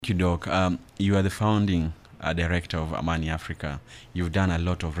Thank you, Doc. You are the founding director of Amani Africa. You've done a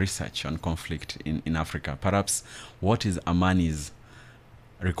lot of research on conflict in Africa. Perhaps what is Amani's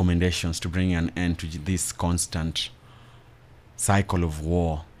recommendations to bring an end to this constant cycle of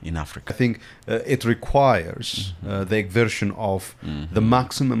war in Africa? I think it requires the exertion of the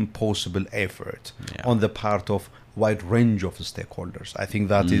maximum possible effort on the part of wide range of stakeholders. I think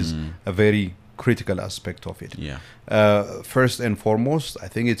that is a very critical aspect of it. First and foremost, I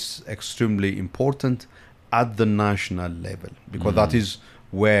think it's extremely important at the national level, because that is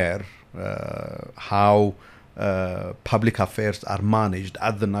where how public affairs are managed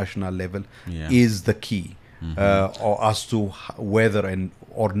at the national level is the key, or as to whether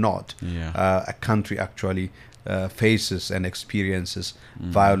or not a country actually faces and experiences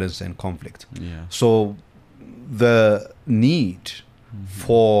violence and conflict. So the need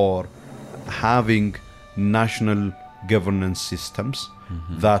for having national governance systems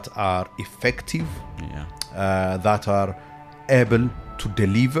that are effective, that are able to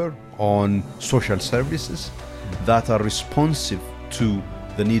deliver on social services, that are responsive to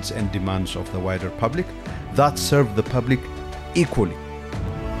the needs and demands of the wider public, that serve the public equally.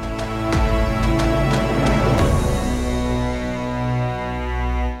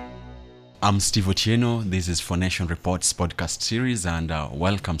 I'm Steve Otieno. This is For Nation Reports podcast series, and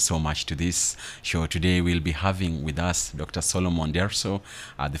welcome so much to this show. Today we'll be having with us Dr. Solomon Dersso,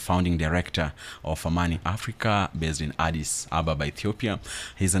 the founding director of Amani Africa, based in Addis Ababa, Ethiopia.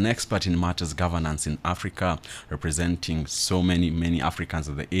 He's an expert in matters governance in Africa, representing so many Africans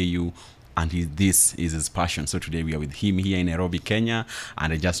of the AU. And this is his passion. So today we are with him here in Nairobi, Kenya,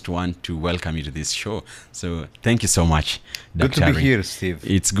 and I just want to welcome you to this show. So thank you so much, Dr. Good to be here, Steve.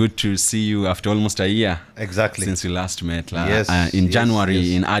 It's good to see you after almost a year. Exactly. Since we last met in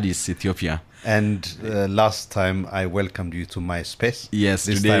January in Addis, Ethiopia. And last time I welcomed you to my space. Yes,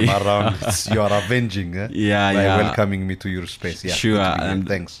 this today. time around you are avenging by welcoming me to your space. Sure, and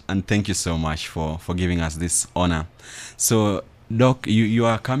thanks. And thank you so much for giving us this honor. So, Doc, you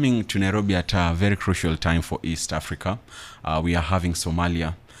are coming to Nairobi at a very crucial time for East Africa. We are having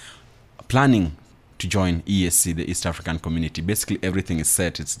Somalia planning to join EAC, the East African Community. Basically, everything is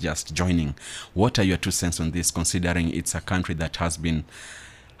set. It's just joining. What are your 2 cents on this, considering it's a country that has been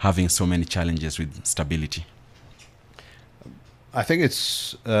having so many challenges with stability? I think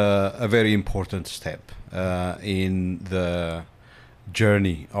it's a very important step in the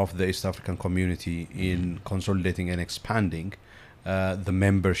journey of the East African Community in consolidating and expanding the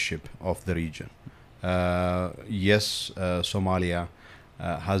membership of the region. Somalia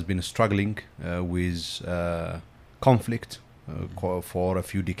has been struggling with conflict for a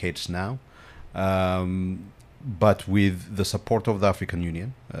few decades now, but with the support of the African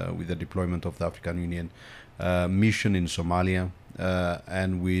Union, with the deployment of the African Union mission in Somalia,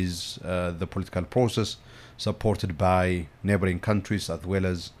 and with the political process supported by neighboring countries as well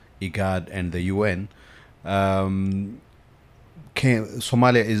as IGAD and the UN,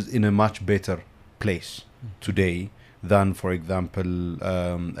 Somalia is in a much better place today than, for example,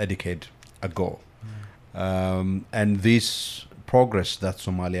 a decade ago. And this progress that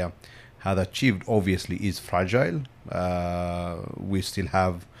Somalia had achieved obviously is fragile. We still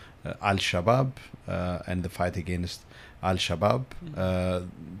have Al-Shabaab and the fight against Al-Shabaab.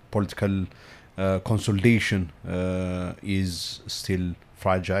 Political consolidation is still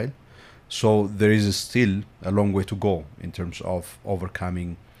fragile. So there is still a long way to go in terms of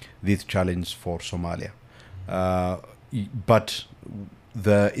overcoming this challenge for Somalia. But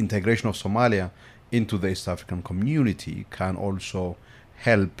the integration of Somalia into the East African Community can also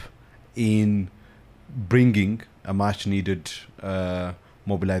help in bringing a much needed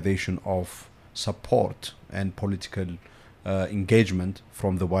mobilization of support and political engagement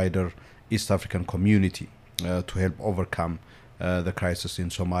from the wider East African community to help overcome the crisis in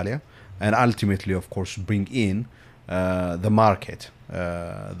Somalia, and ultimately, of course, bring in the market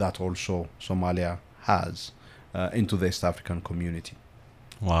that also Somalia has into the East African community.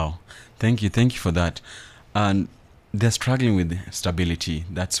 Wow. Thank you for that. And they're struggling with stability.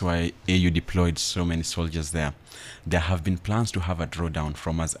 That's why AU deployed so many soldiers there. There have been plans to have a drawdown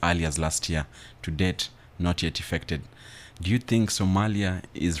from as early as last year. To date, not yet effected. Do you think Somalia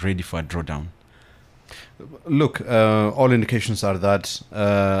is ready for a drawdown? Look, all indications are that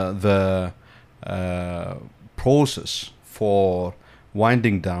the process for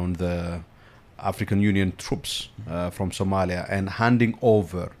winding down the African Union troops from Somalia and handing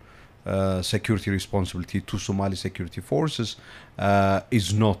over security responsibility to Somali security forces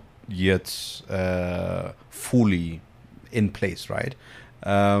is not yet fully in place, right?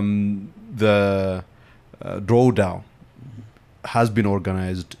 The drawdown has been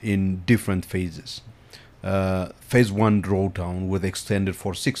organized in different phases. Phase 1 drawdown was extended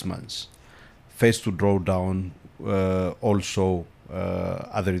for 6 months. Phase 2 drawdown also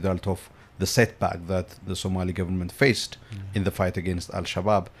as a result of the setback that the Somali government faced in the fight against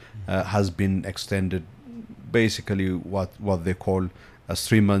Al-Shabaab has been extended, basically what they call a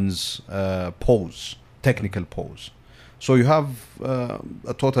 3 months pause, technical pause. So you have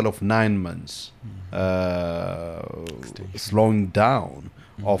a total of 9 months slowing down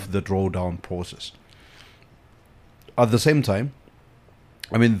of the drawdown process. At the same time,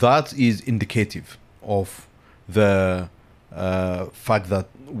 I mean, that is indicative of the fact that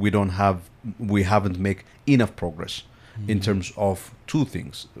we haven't made enough progress in terms of 2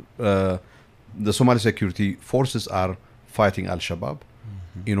 things. The Somali security forces are fighting Al-Shabaab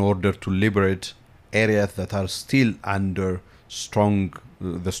in order to liberate areas that are still under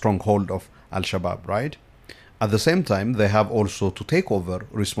the stronghold of Al-Shabaab, right? At the same time, they have also to take over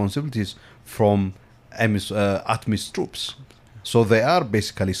responsibilities from ATMIS troops. So they are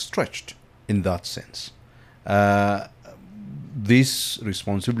basically stretched in that sense. This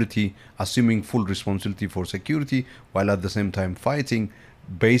responsibility, assuming full responsibility for security, while at the same time fighting,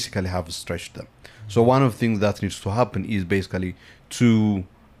 basically have stretched them. So one of the things that needs to happen is basically to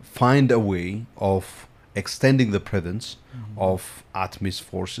find a way of extending the presence of ATMIS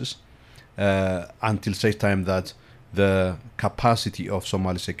forces until such time that the capacity of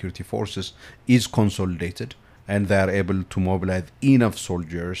Somali security forces is consolidated and they are able to mobilize enough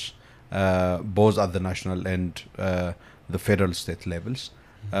soldiers, both at the national and the federal state levels,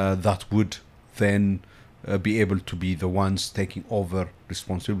 that would then be able to be the ones taking over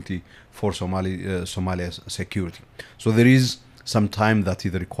responsibility for Somalia's security. So there is some time that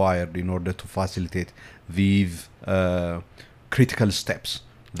is required in order to facilitate these critical steps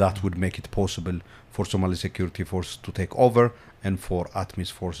that would make it possible for Somali security force to take over and for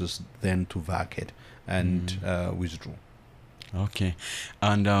ATMIS forces then to vacate and withdraw. Okay.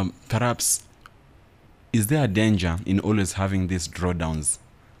 And perhaps, is there a danger in always having these drawdowns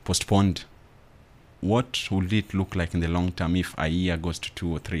postponed? What will it look like in the long term if a year goes to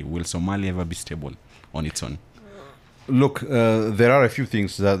 2 or 3? Will Somalia ever be stable on its own? Look, there are a few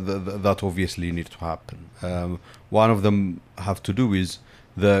things that obviously need to happen. One of them have to do with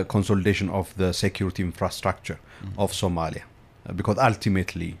the consolidation of the security infrastructure of Somalia. Because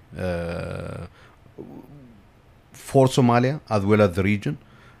ultimately, for Somalia, as well as the region,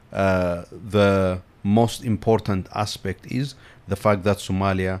 the most important aspect is the fact that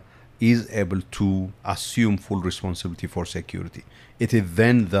Somalia is able to assume full responsibility for security. It is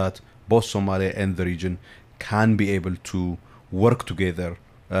then that both Somalia and the region can be able to work together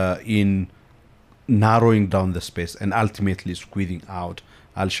in narrowing down the space and ultimately squeezing out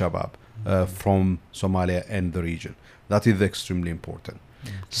Al-Shabaab from Somalia and the region. That is extremely important.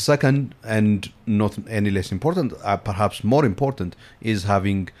 Second, and not any less important, perhaps more important, is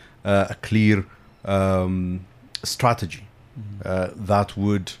having a clear strategy that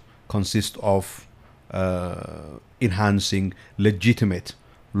would consist of enhancing legitimate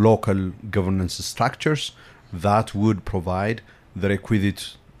local governance structures that would provide the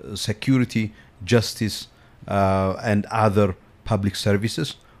requisite security, justice, and other public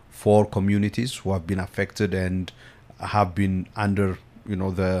services for communities who have been affected and have been under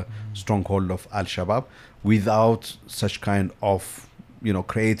the stronghold of Al-Shabaab, without such kind of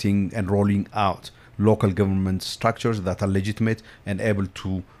creating and rolling out local government structures that are legitimate and able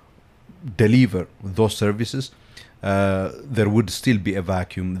to deliver those services. There would still be a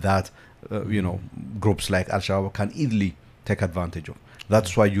vacuum that groups like Al-Shabaab can easily take advantage of.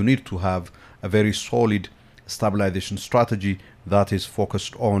 That's why you need to have a very solid stabilization strategy that is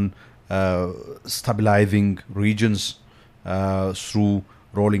focused on stabilizing regions through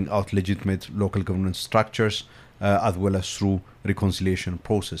rolling out legitimate local government structures, as well as through reconciliation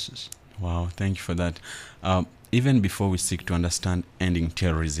processes. Wow, thank you for that. Even before we seek to understand ending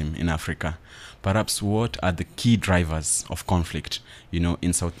terrorism in Africa, perhaps what are the key drivers of conflict?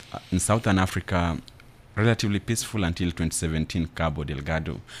 In Southern Africa, relatively peaceful until 2017, Cabo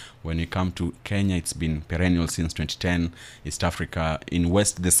Delgado. When you come to Kenya, it's been perennial since 2010. East Africa, in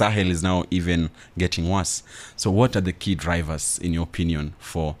West, the Sahel is now even getting worse. So what are the key drivers, in your opinion,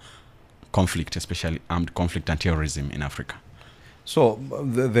 for conflict, especially armed conflict and terrorism in Africa? So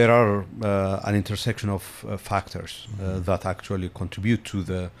there are an intersection of factors that actually contribute to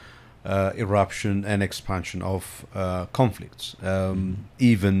the eruption and expansion of conflicts.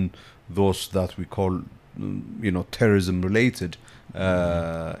 Even those that we call terrorism-related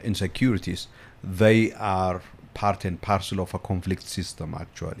insecurities, they are part and parcel of a conflict system,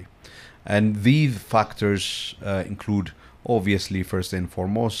 actually. And these factors include obviously, first and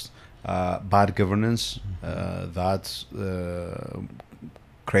foremost, bad governance that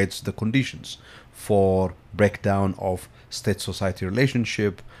creates the conditions for breakdown of state-society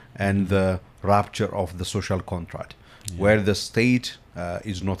relationship and the rupture of the social contract, where the state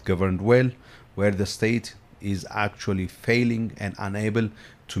is not governed well, where the state is actually failing and unable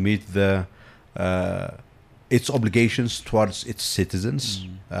to meet the its obligations towards its citizens.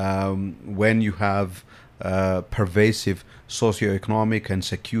 When you have pervasive socioeconomic and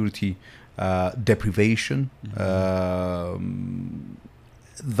security deprivation,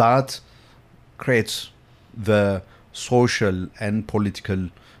 that creates the social and political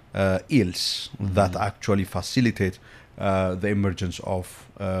ills that actually facilitate the emergence of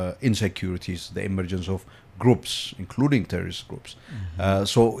insecurities, the emergence of groups, including terrorist groups.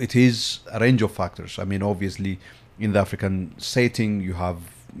 So it is a range of factors. I mean, obviously, in the African setting, you have,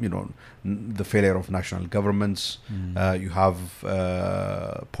 the failure of national governments. You have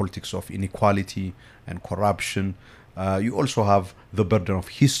politics of inequality and corruption. You also have the burden of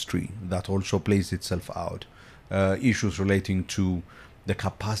history that also plays itself out. Issues relating to the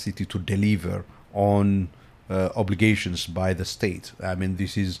capacity to deliver on obligations by the state. I mean,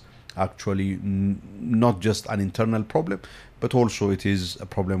 this is actually not just an internal problem, but also it is a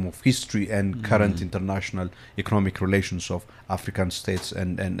problem of history and current international economic relations of African states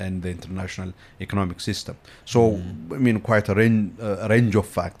and the international economic system. So, I mean, quite a range of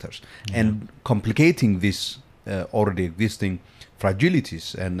factors. And complicating this already existing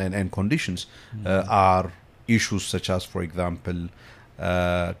fragilities and conditions are issues such as, for example,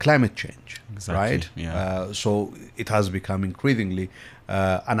 climate change, right? So it has become increasingly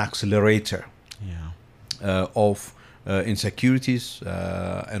an accelerator of insecurities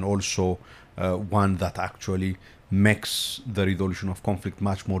and also one that actually makes the resolution of conflict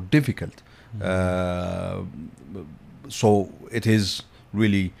much more difficult. So it is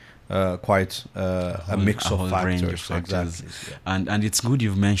really quite a mix of factors. Range of factors. Exactly. And it's good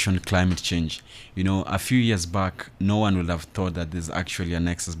you've mentioned climate change. A few years back, no one would have thought that there's actually a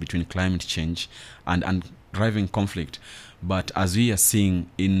nexus between climate change and driving conflict. But as we are seeing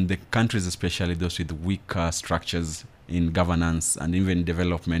in the countries, especially those with weaker structures in governance and even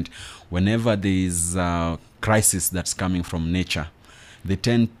development, whenever there is a crisis that's coming from nature, they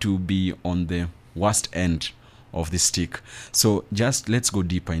tend to be on the worst end of the stick. So just let's go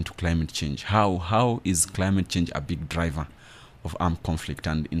deeper into climate change. How is climate change a big driver of armed conflict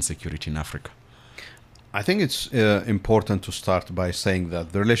and insecurity in Africa? I think it's important to start by saying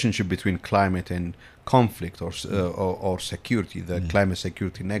that the relationship between climate and conflict or security, the climate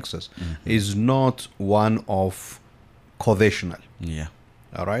security nexus, is not one of causational.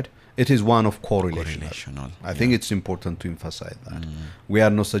 All right? It is one of correlational. I think it's important to emphasize that. We are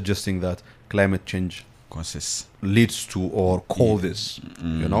not suggesting that climate change leads to or causes,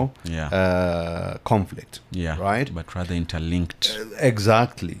 conflict. Right? But rather interlinked.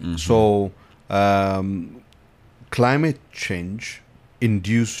 Exactly. So climate change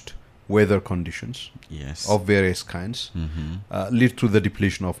induced weather conditions of various kinds lead to the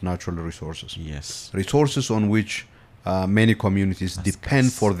depletion of natural resources. Resources on which many communities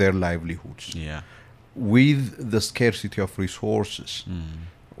depend for their livelihoods. With the scarcity of resources,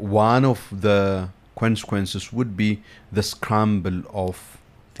 one of the consequences would be the scramble of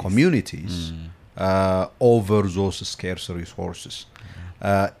communities over those scarce resources.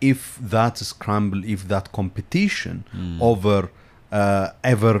 If that scramble, if that competition over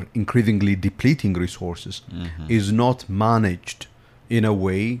ever increasingly depleting resources is not managed in a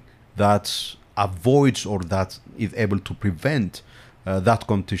way that avoids or that is able to prevent that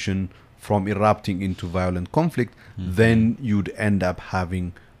competition from erupting into violent conflict, then you'd end up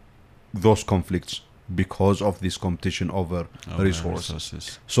having those conflicts because of this competition over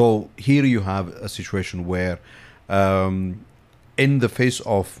resources. So here you have a situation where in the face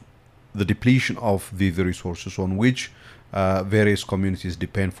of the depletion of the resources on which various communities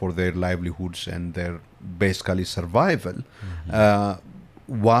depend for their livelihoods and their basically survival,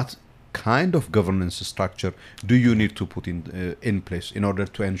 what kind of governance structure do you need to put in place in order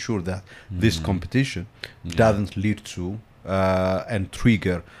to ensure that this competition doesn't lead to and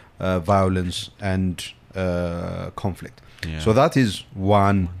trigger violence and conflict? So that is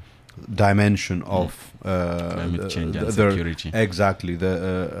one dimension of climate change and security. Exactly,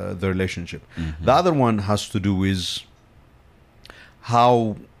 the relationship. The other one has to do with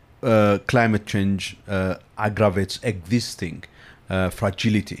how climate change aggravates existing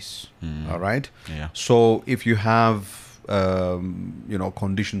fragilities. All right. So if you have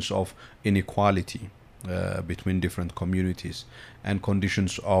conditions of inequality between different communities and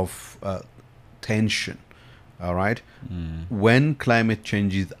conditions of tension all right, when climate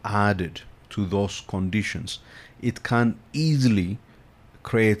change is added to those conditions, it can easily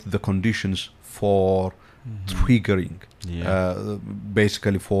create the conditions for triggering,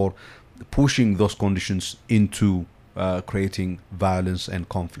 basically for pushing those conditions into creating violence and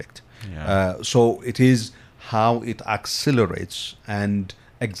conflict. So it is how it accelerates and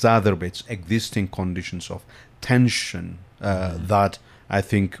exacerbates existing conditions of tension that I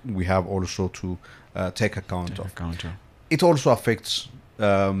think we have also to take account of. It also affects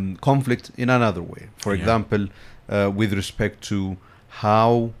conflict in another way. For example, with respect to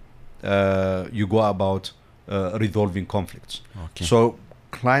how you go about resolving conflicts. So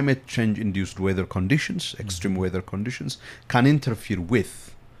climate change induced weather conditions, extreme weather conditions, can interfere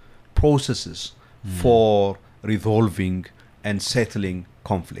with processes for resolving and settling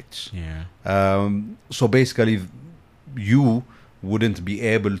conflicts. So basically, you wouldn't be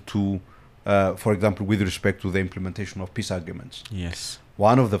able to, for example, with respect to the implementation of peace agreements.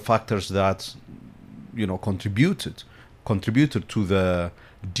 One of the factors that contributed to the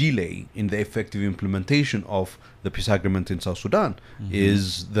delay in the effective implementation of the peace agreement in South Sudan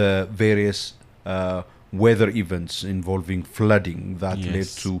is the various weather events involving flooding that led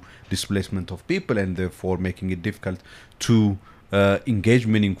to displacement of people, and therefore making it difficult to engage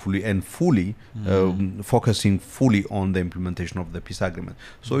meaningfully and fully, focusing fully on the implementation of the peace agreement.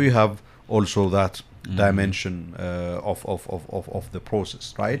 So you have also that dimension of the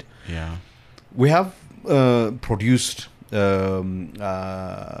process, right? We have produced a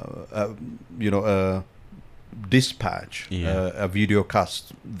dispatch, a video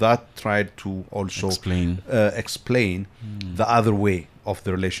cast that tried to also explain the other way of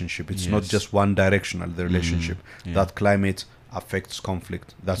the relationship. It's not just one directional, the relationship, that climate affects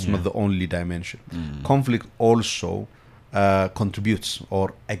conflict. That's not the only dimension. Conflict also contributes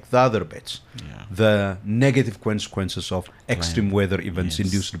or exacerbates the negative consequences of extreme weather events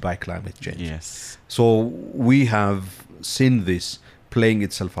induced by climate change. So we have seen this playing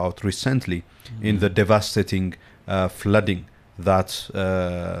itself out recently in the devastating flooding that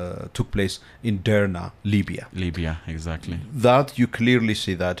took place in Derna, Libya. That you clearly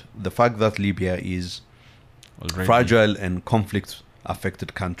see that the fact that Libya is already fragile and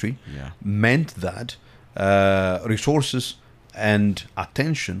conflict-affected country meant that resources and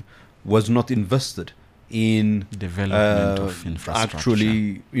attention was not invested in development of infrastructure.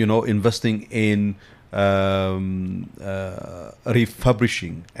 Actually, investing in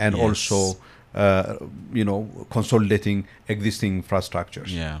refurbishing and also consolidating existing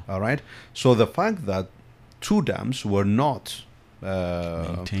infrastructures. All right. So the fact that two dams were not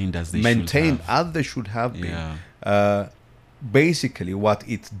maintained as they should have been, basically what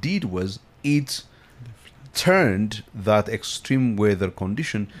it did was it turned that extreme weather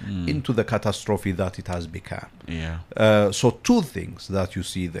condition into the catastrophe that it has become. So two things that you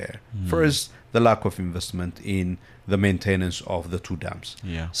see there. First, the lack of investment in the maintenance of the two dams.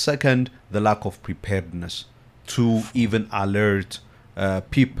 Second, the lack of preparedness to even alert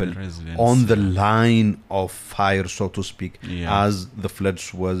people on the line of fire, so to speak, as the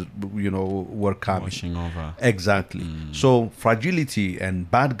floods were coming. Washing over. Exactly. So fragility and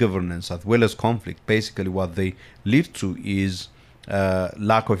bad governance, as well as conflict, basically what they lead to is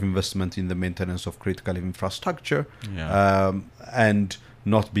lack of investment in the maintenance of critical infrastructure, and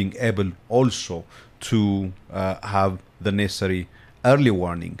not being able also to have the necessary early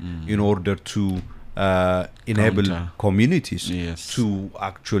warning in order to enable communities to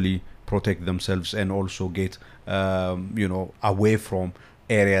actually protect themselves and also get away from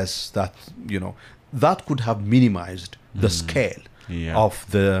areas that that could have minimized the scale of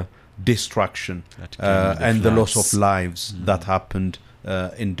the destruction and the loss of lives that happened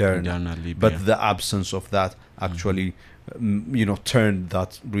in Derna. But the absence of that actually turned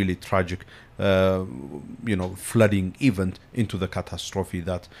that really tragic flooding event into the catastrophe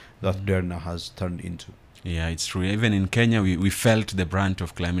that Derna has turned into. It's true. Even in Kenya, we felt the brunt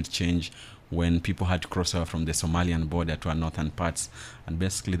of climate change when people had to cross over from the Somalian border to our northern parts. And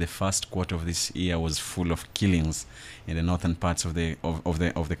basically the first quarter of this year was full of killings in the northern parts of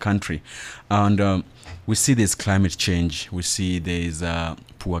the country. And we see there's climate change. We see there's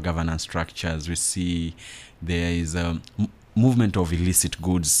poor governance structures. We see there is movement of illicit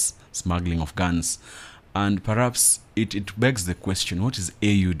goods, smuggling of guns. And perhaps it begs the question, what is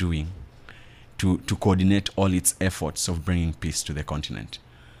AU doing to coordinate all its efforts of bringing peace to the continent?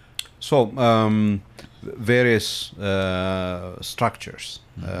 So various structures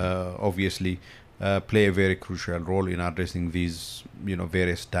obviously play a very crucial role in addressing these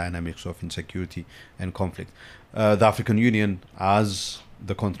various dynamics of insecurity and conflict. The African Union, as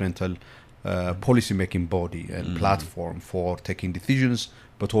the continental policy-making body and platform for taking decisions,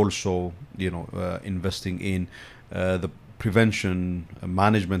 but also, investing in the prevention,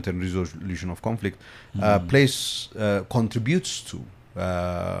 management, and resolution of conflict, contributes to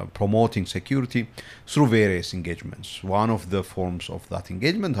promoting security through various engagements. One of the forms of that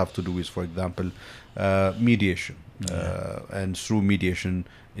engagement have to do with, for example, mediation, and through mediation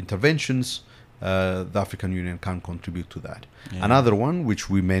interventions, the African Union can contribute to that. Yeah. Another one, which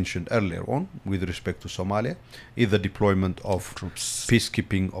we mentioned earlier on with respect to Somalia, is the deployment of Troops.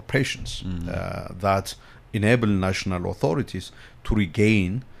 peacekeeping operations that enable national authorities to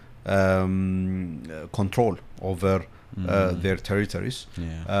regain control over their territories,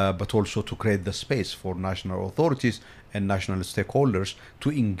 but also to create the space for national authorities and national stakeholders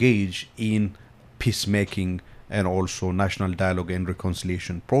to engage in peacemaking and also national dialogue and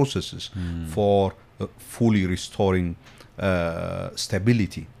reconciliation processes for fully restoring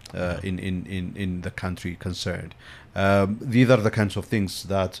stability in the country concerned. These are the kinds of things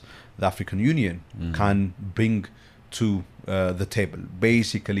that the African Union can bring to the table,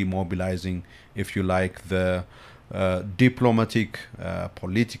 basically mobilizing, if you like, the diplomatic,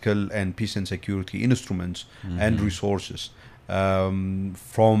 political, and peace and security instruments and resources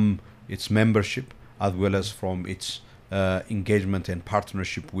from its membership, as well as from its engagement and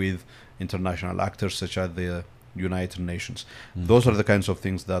partnership with international actors such as the United Nations. Those are the kinds of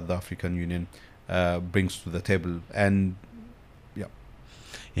things that the African Union brings to the table. And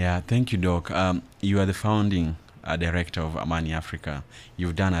thank you, Doc. You are the founding director of Amani Africa.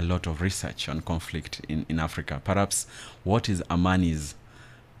 You've done a lot of research on conflict in Africa. Perhaps what is Amani's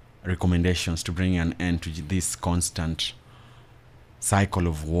recommendations to bring an end to this constant cycle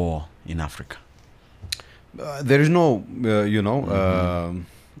of war in Africa? There is no,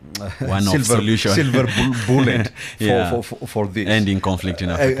 one-off solution, silver bullet for this ending conflict in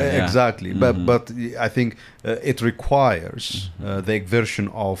Africa. Exactly, but I think it requires the exertion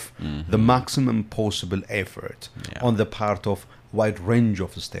of the maximum possible effort on the part of wide range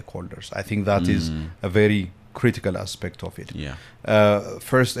of stakeholders. I think that is a very critical aspect of it.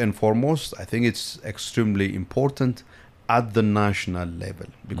 First and foremost, I think it's extremely important at the national level,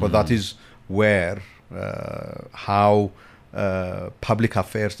 because that is where how public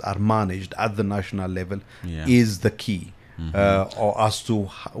affairs are managed at the national level is the key, or as to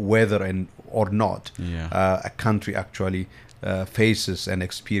whether or not a country actually faces and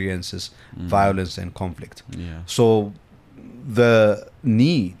experiences violence and conflict. So the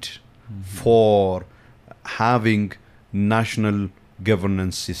need for having national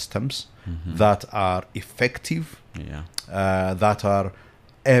governance systems that are effective, that are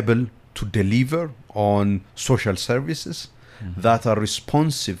able to deliver on social services, that are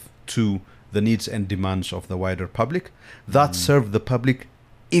responsive to the needs and demands of the wider public, that serve the public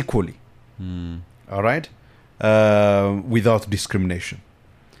equally, all right, without discrimination,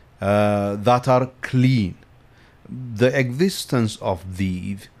 that are clean. The existence of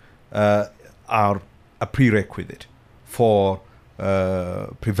these are a prerequisite for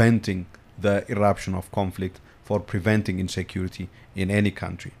preventing the eruption of conflict, for preventing insecurity in any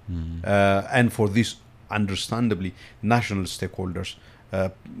country. And for this, understandably, national stakeholders,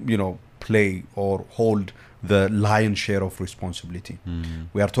 play or hold the lion's share of responsibility.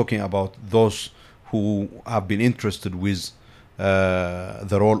 We are talking about those who have been interested with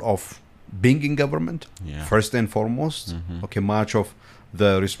the role of being in government, first and foremost. Much of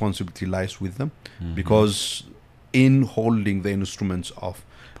the responsibility lies with them, because in holding the instruments of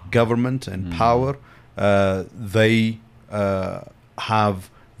government and power, they have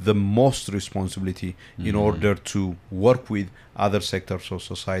the most responsibility in order to work with other sectors of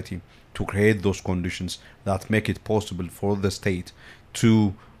society to create those conditions that make it possible for the state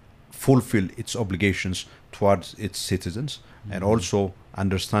to fulfill its obligations towards its citizens, and also,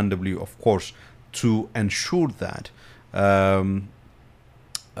 understandably, of course, to ensure that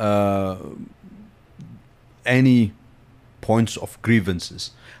any points of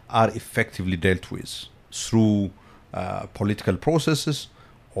grievances are effectively dealt with through political processes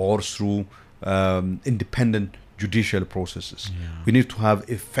or through independent judicial processes. We need to have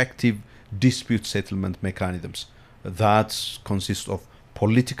effective dispute settlement mechanisms that consist of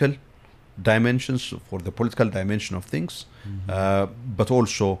political dimensions, for the political dimension of things, but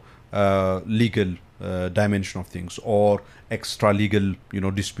also legal dimension of things, or extra legal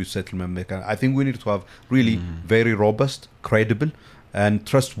dispute settlement mechanism. I think we need to have really very robust, credible, and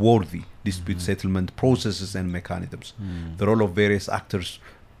trustworthy dispute settlement processes and mechanisms. The role of various actors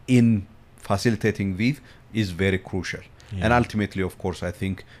in facilitating these is very crucial. And ultimately, of course, I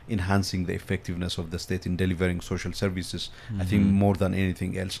think enhancing the effectiveness of the state in delivering social services, I think more than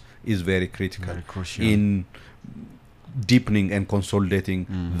anything else, is very critical Very crucial. in deepening and consolidating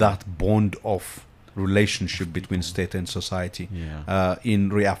that bond of relationship between state and society, in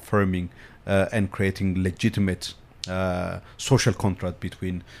reaffirming and creating legitimate social contract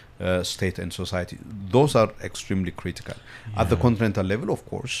between state and society. Those are extremely critical. At the continental level, of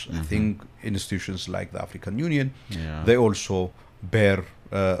course, I think institutions like the African Union, they also bear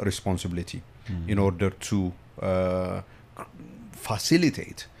responsibility in order to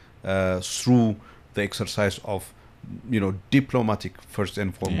facilitate through the exercise of diplomatic, first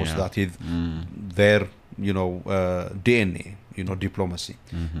and foremost, that is their DNA, diplomacy,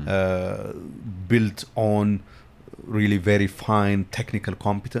 built on really very fine technical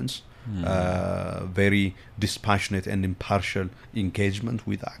competence, very dispassionate and impartial engagement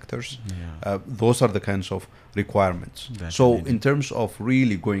with actors. Those are the kinds of requirements. Definitely. So in terms of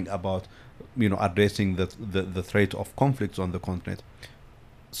really going about addressing the threat of conflicts on the continent,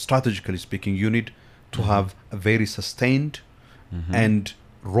 strategically speaking, you need to have a very sustained and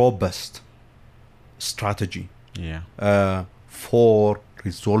robust strategy for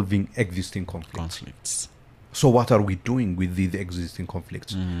resolving existing conflicts. So what are we doing with these existing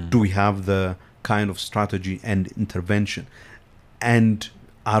conflicts? Do we have the kind of strategy and intervention? And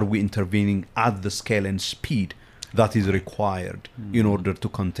are we intervening at the scale and speed that is required in order to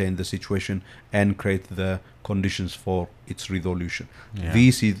contain the situation and create the conditions for its resolution?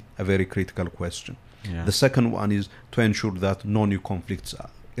 This is a very critical question. The second one is to ensure that no new conflicts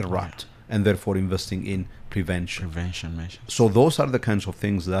erupt, and therefore investing in prevention measures. So those are the kinds of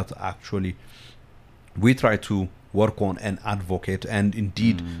things that actually we try to work on and advocate, and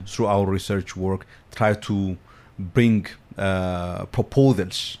indeed through our research work try to bring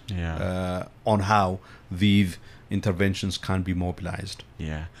proposals on how these interventions can be mobilized.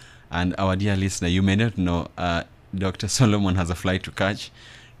 And our dear listener, you may not know, Dr. Solomon has a flight to catch,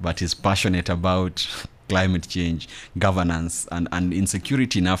 but is passionate about climate change, governance, and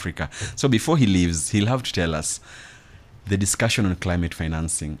insecurity in Africa. So before he leaves, he'll have to tell us the discussion on climate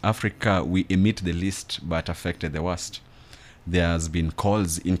financing. Africa, we emit the least but affected the worst. There has been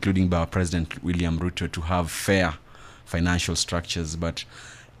calls, including by our President William Ruto, to have fair financial structures. But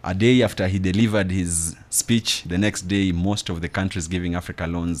a day after he delivered his speech, the next day, most of the countries giving Africa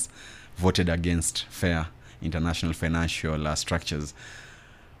loans voted against fair international financial structures.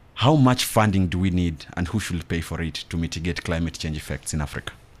 How much funding do we need, and who should pay for it to mitigate climate change effects in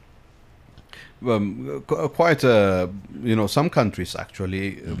Africa? Quite, some countries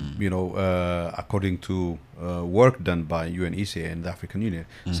actually, according to work done by UNECA and the African Union,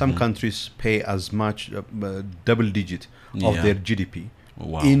 some countries pay as much, double digit of their GDP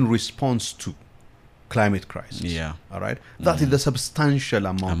in response to climate crisis. All right, that is a substantial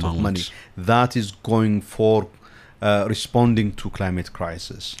amount of money that is going for responding to climate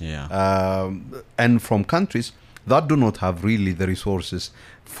crisis. And from countries that do not have really the resources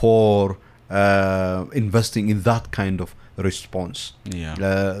for investing in that kind of response.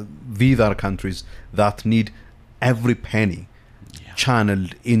 These are countries that need every penny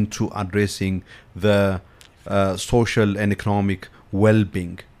channeled into addressing the social and economic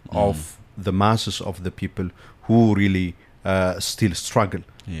well-being of the masses of the people who really still struggle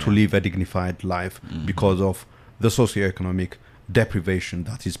to live a dignified life because of the socioeconomic deprivation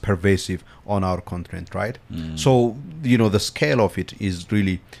that is pervasive on our continent, right? So, the scale of it is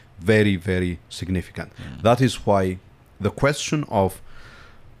really very, very significant. That is why the question of,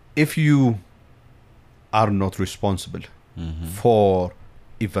 if you are not responsible for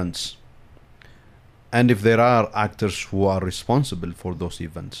events, and if there are actors who are responsible for those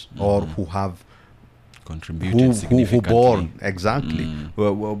events, or who have contributed significantly,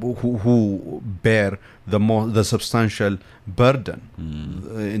 who bear the substantial burden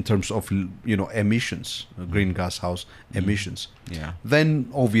in terms of emissions, greenhouse gas emissions, then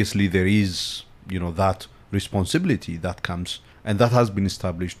obviously there is that responsibility that comes, and that has been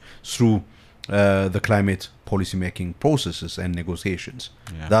established through the climate policy making processes and negotiations,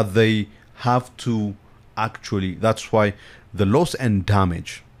 that they have to actually, that's why the loss and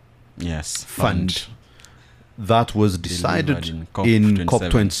damage fund that was decided in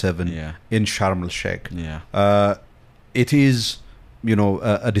COP27 in Sharm el-Sheikh. It is,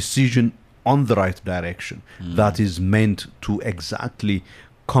 a decision on the right direction that is meant to exactly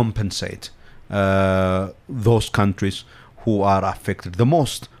compensate those countries who are affected the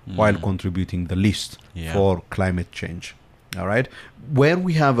most while contributing the least for climate change. All right. Where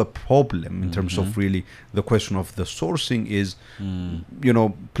we have a problem in terms of really the question of the sourcing is,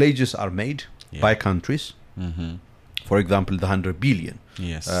 pledges are made by countries for example, the 100 billion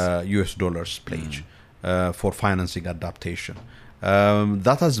Yes. US dollars pledge for financing adaptation.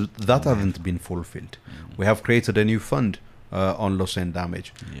 That hasn't been fulfilled. We have created a new fund on loss and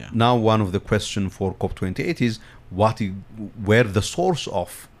damage. Yeah. Now, one of the questions for COP28 is where the source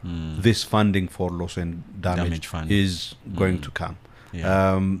of this funding for loss and damage fund is going to come.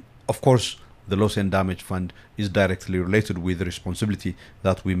 Yeah. Of course, the loss and damage fund is directly related with the responsibility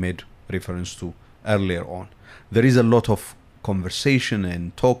that we made reference to earlier on. There is a lot of conversation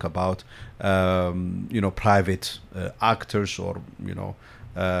and talk about private actors or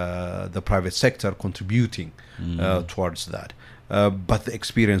the private sector contributing towards that, but the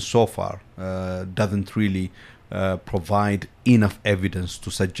experience so far doesn't really provide enough evidence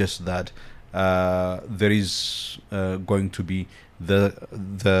to suggest that there is going to be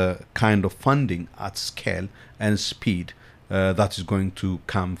the kind of funding at scale and speed that is going to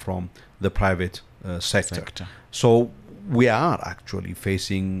come from the private sector. So we are actually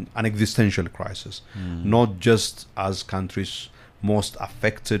facing an existential crisis, not just as countries most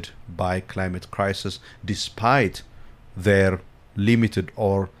affected by climate crisis, despite their limited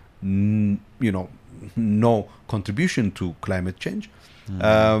or no contribution to climate change.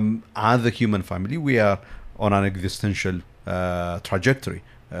 As a human family, we are on an existential trajectory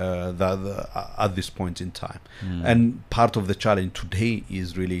at this point in time. And part of the challenge today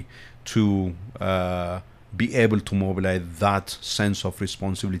is really to be able to mobilize that sense of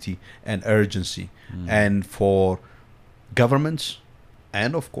responsibility and urgency, and for governments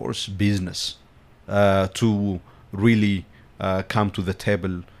and of course business to really come to the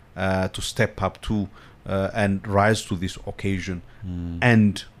table, to step up to and rise to this occasion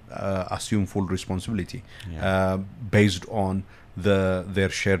and assume full responsibility based on their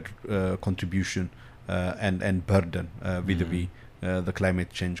shared contribution and burden vis-a-vis the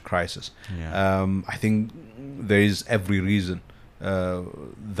climate change crisis. I think there is every reason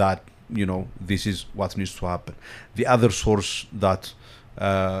that this is what needs to happen. The other source that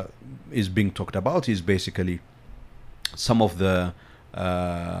is being talked about is basically some of the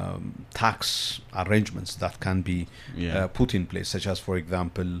tax arrangements that can be put in place, such as, for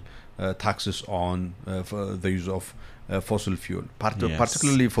example, taxes on the use of fossil fuel,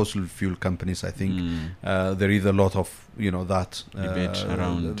 particularly fossil fuel companies. I think there is a lot of that debate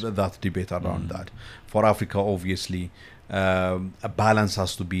around that. For Africa, obviously, a balance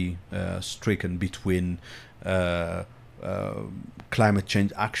has to be stricken between climate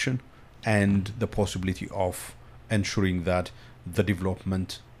change action and the possibility of ensuring that the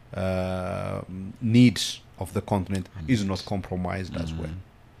development needs of the continent is not compromised as well.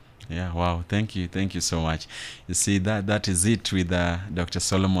 Yeah, wow, thank you so much. You see, that is it with Dr.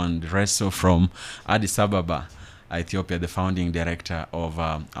 Solomon Dersso from Addis Ababa, Ethiopia, the founding director of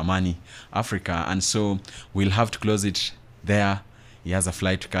Amani Africa. And so we'll have to close it there. He has a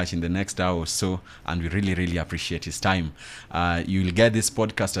flight to catch in the next hour or so, and we really appreciate his time. You'll get this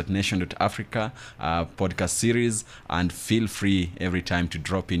podcast at nation.africa podcast series, and feel free every time to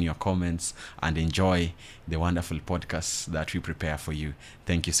drop in your comments and enjoy the wonderful podcasts that we prepare for you.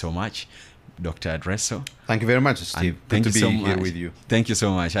 Thank you so much, Dr. Dersso. Thank you very much, Steve. Good to be here with you. Thank you so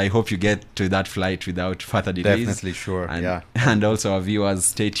much. I hope you get to that flight without further delays. Definitely, sure. And also our viewers,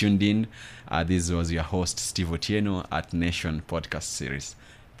 stay tuned in. This was your host, Steve Otieno at Nation Podcast Series.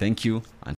 Thank you.